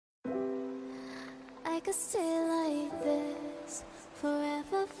could stay like this,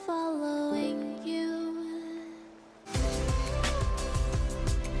 forever following you.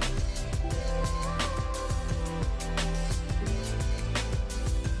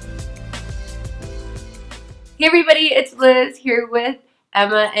 Hey everybody, it's Liz here with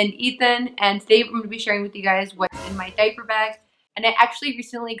Emma and Ethan, and today I'm going to be sharing with you guys what's in my diaper bag. And I actually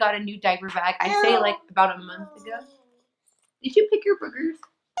recently got a new diaper bag, I say like about a month ago. Did you pick your boogers?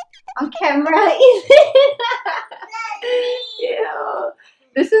 On camera? Ew.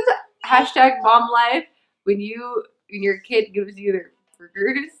 This is hashtag mom life when your kid gives you their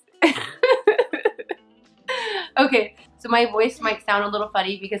boogers. Okay, so my voice might sound a little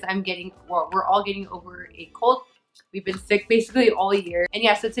funny because we're all getting over a cold. We've been sick basically all year. And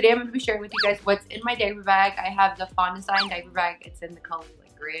yeah, so today I'm going to be sharing with you guys what's in my diaper bag. I have the Fawn design diaper bag. It's in the color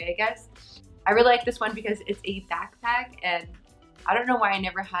like gray, I guess. I really like this one because it's a backpack, and I don't know why I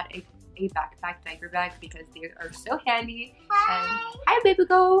never had a backpack diaper bag because they are so handy. Hi. And hi, baby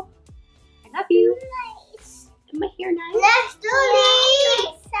girl. I love you. Nice. Am I here nice? Let's do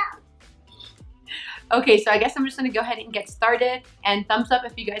this. Okay, so I guess I'm just gonna go ahead and get started, and thumbs up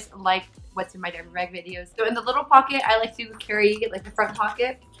if you guys like what's in my diaper bag videos. So in the little pocket, I like to carry, like the front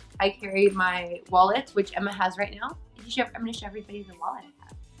pocket, I carry my wallet, which Emma has right now. I'm gonna show everybody the wallet I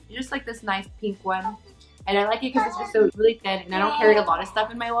have. It's just like this nice pink one, and I like it because it's just so really thin, and I don't carry a lot of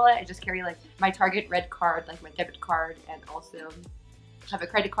stuff in my wallet. I just carry like my Target red card, like my debit card, and also have a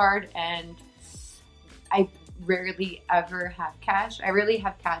credit card, and I rarely ever have cash. I rarely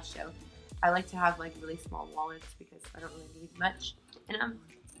have cash, so I like to have like really small wallets because I don't really need much in them.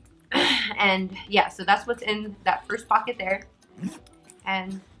 And yeah, so that's what's in that first pocket there.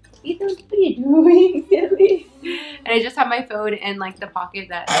 And Ethan, what are you doing, silly? And I just have my phone in like the pocket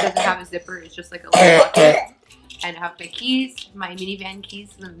that doesn't have a zipper. It's just like a little pocket. And I have my keys, my minivan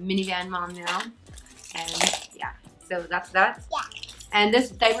keys. I'm a minivan mom now. And yeah, so that's that. Yeah. And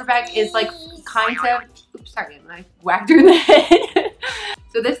this diaper bag is like kind of, oops, sorry, I whacked her in the head.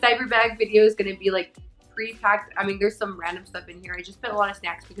 So this diaper bag video is going to be like pre-packed. I mean, there's some random stuff in here. I just put a lot of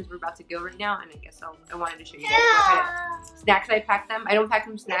snacks because we're about to go right now, and I guess I wanted to show you guys what kind of snacks I packed them. I don't pack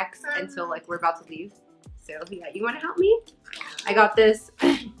them snacks until like we're about to leave. So yeah, you want to help me? I got this.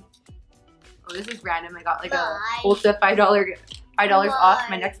 Oh, this is random. I got like a Ulta $5 off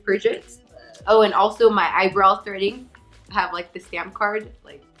my next purchase. Oh, and also my eyebrow threading. I have like the stamp card.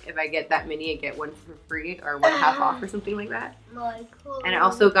 Like if I get that many, I get one for free or one half off or something like that. And I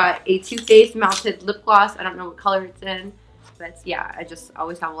also got a Too Faced mounted lip gloss. I don't know what color it's in, but yeah, I just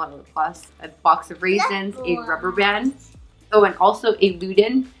always have a lot of lip gloss. A box of raisins, a rubber band. Oh, and also a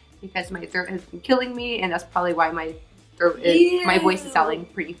Luden because my throat has been killing me, and that's probably why my voice is sounding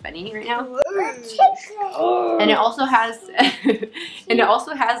pretty funny right now. And it also has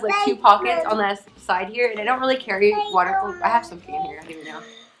like two pockets on the side here, and I don't really carry water. I have something in here. I don't even know.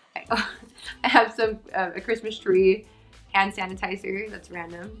 I have some a Christmas tree hand sanitizer. That's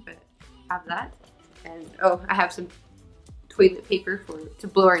random, but I have that. And oh, I have some toilet paper to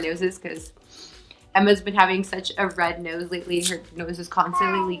blow our noses because Emma's been having such a red nose lately. Her nose is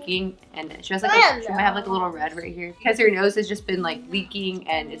constantly leaking, and she has like she might have like a little red right here because her nose has just been like leaking,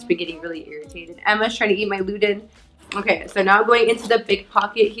 and it's been getting really irritated. Emma's trying to eat my Luden. Okay, so now going into the big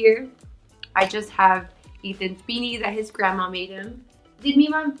pocket here, I just have Ethan's beanie that his grandma made him. Did me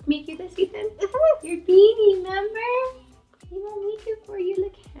mom make you this, Ethan? Your beanie, remember? You mom made it for you.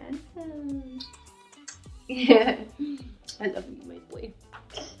 Look handsome. Yeah, I love you, my boy.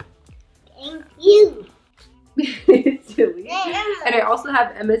 Thank you. Silly. And I also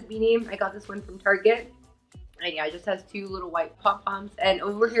have Emma's beanie. I got this one from Target. And yeah, it just has two little white pom-poms. And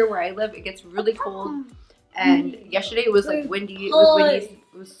over here where I live, it gets really cold. And yesterday it was like windy. It was windy.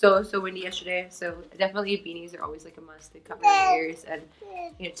 It was so windy yesterday. So definitely beanies are always like a must. They cover your ears and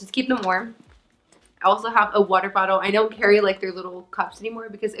you know, just keep them warm. I also have a water bottle. I don't carry like their little cups anymore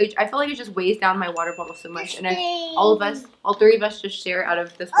because I feel like it just weighs down my water bottle so much. And all three of us just share out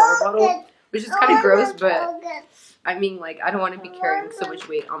of this water bottle, which is kind of gross, but I mean, like, I don't want to be carrying so much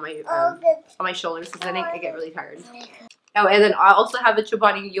weight on my shoulders because then I get really tired. Oh, and then I also have a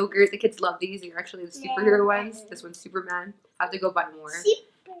Chobani yogurt. The kids love these. They're actually the superhero ones. This one's Superman. I have to go buy more.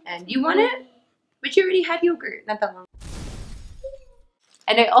 And you want it? But you already had yogurt not that long.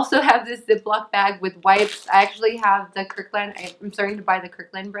 And I also have this Ziploc bag with wipes. I actually have the Kirkland. I'm starting to buy the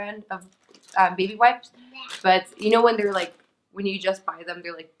Kirkland brand of baby wipes. But you know when they're like, when you just buy them,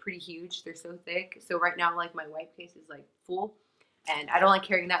 they're like pretty huge. They're so thick. So right now, like my wipe case is like full. And I don't like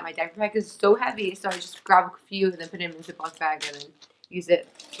carrying that in my diaper bag because it's so heavy. So I just grab a few and then put it in a Ziploc bag and then use it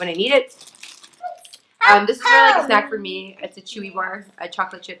when I need it. This is really like a snack for me. It's a chewy bar, a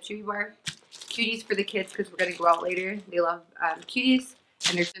chocolate chip chewy bar. cuties for the kids because we're gonna go out later. They love cuties,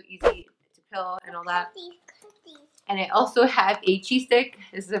 and they're so easy to peel and all that. And I also have a cheese stick.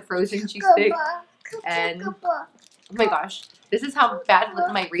 This is a frozen cheese stick. And oh my gosh, this is how bad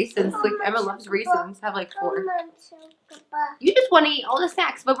my raisins look. Emma loves raisins. I have like 4. You just want to eat all the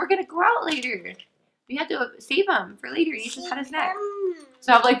snacks, but we're gonna go out later. You have to save them for later. You just had a snack.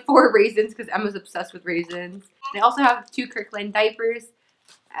 So I have like 4 raisins because Emma's obsessed with raisins. And I also have 2 Kirkland diapers.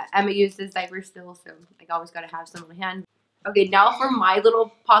 Emma uses diapers still, so I always gotta have some on hand. Okay, now for my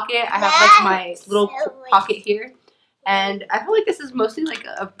little pocket, I have like my little pocket here. And I feel like this is mostly like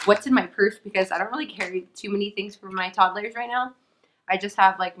what's in my purse because I don't really carry too many things for my toddlers right now. I just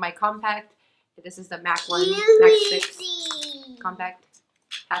have like my compact. This is the MAC 6 compact.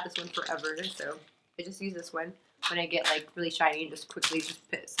 Had this one forever, so I just use this one when I get like really shiny and just quickly just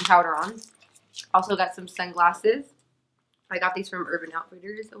put some powder on. Also got some sunglasses. I got these from Urban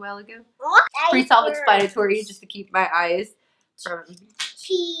Outfitters a while ago. Pretty self-explanatory, just to keep my eyes from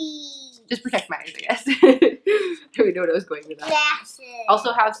just protect my eyes, I guess. I don't know what I was going with that.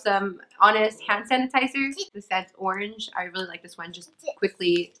 Also have some Honest hand sanitizer. This scent's orange. I really like this one. Just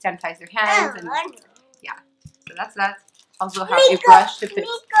quickly sanitize their hands and yeah. So that's that. Also have a brush to put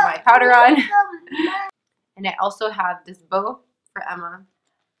my powder on. And I also have this bow for Emma,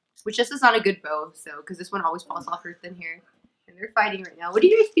 which this is not a good bow, so because this one always falls off her thin hair. And they're fighting right now. What are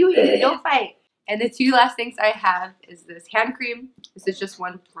you guys doing? Don't fight. And the 2 last things I have is this hand cream. This is just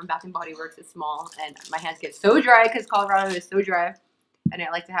one from Bath & Body Works. It's small, and my hands get so dry because Colorado is so dry. And I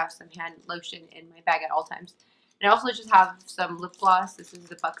like to have some hand lotion in my bag at all times. And I also just have some lip gloss. This is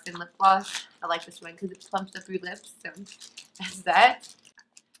the Buxton lip gloss. I like this one because it plumps up your lips. So that's that.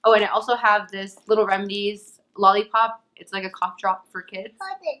 Oh, and I also have this Little Remedies lollipop. It's like a cough drop for kids.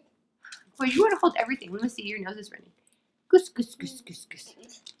 Well, you want to hold everything. Let me see. Your nose is running. Goose, goose, goose, goose, goose.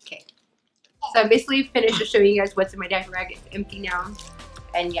 Okay. So I'm basically finished just showing you guys what's in my diaper bag. It's empty now.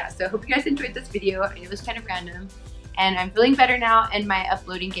 And yeah, so I hope you guys enjoyed this video. It was kind of random. And I'm feeling better now, and my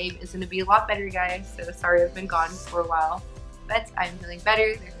uploading game is going to be a lot better, guys. So sorry I've been gone for a while. But I'm feeling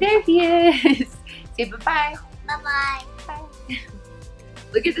better. There he is. Say bye-bye. Bye-bye. Bye.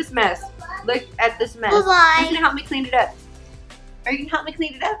 Look at this mess. Look at this mess. Bye-bye. Who's going to help me clean it up? Are you going to help me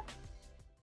clean it up?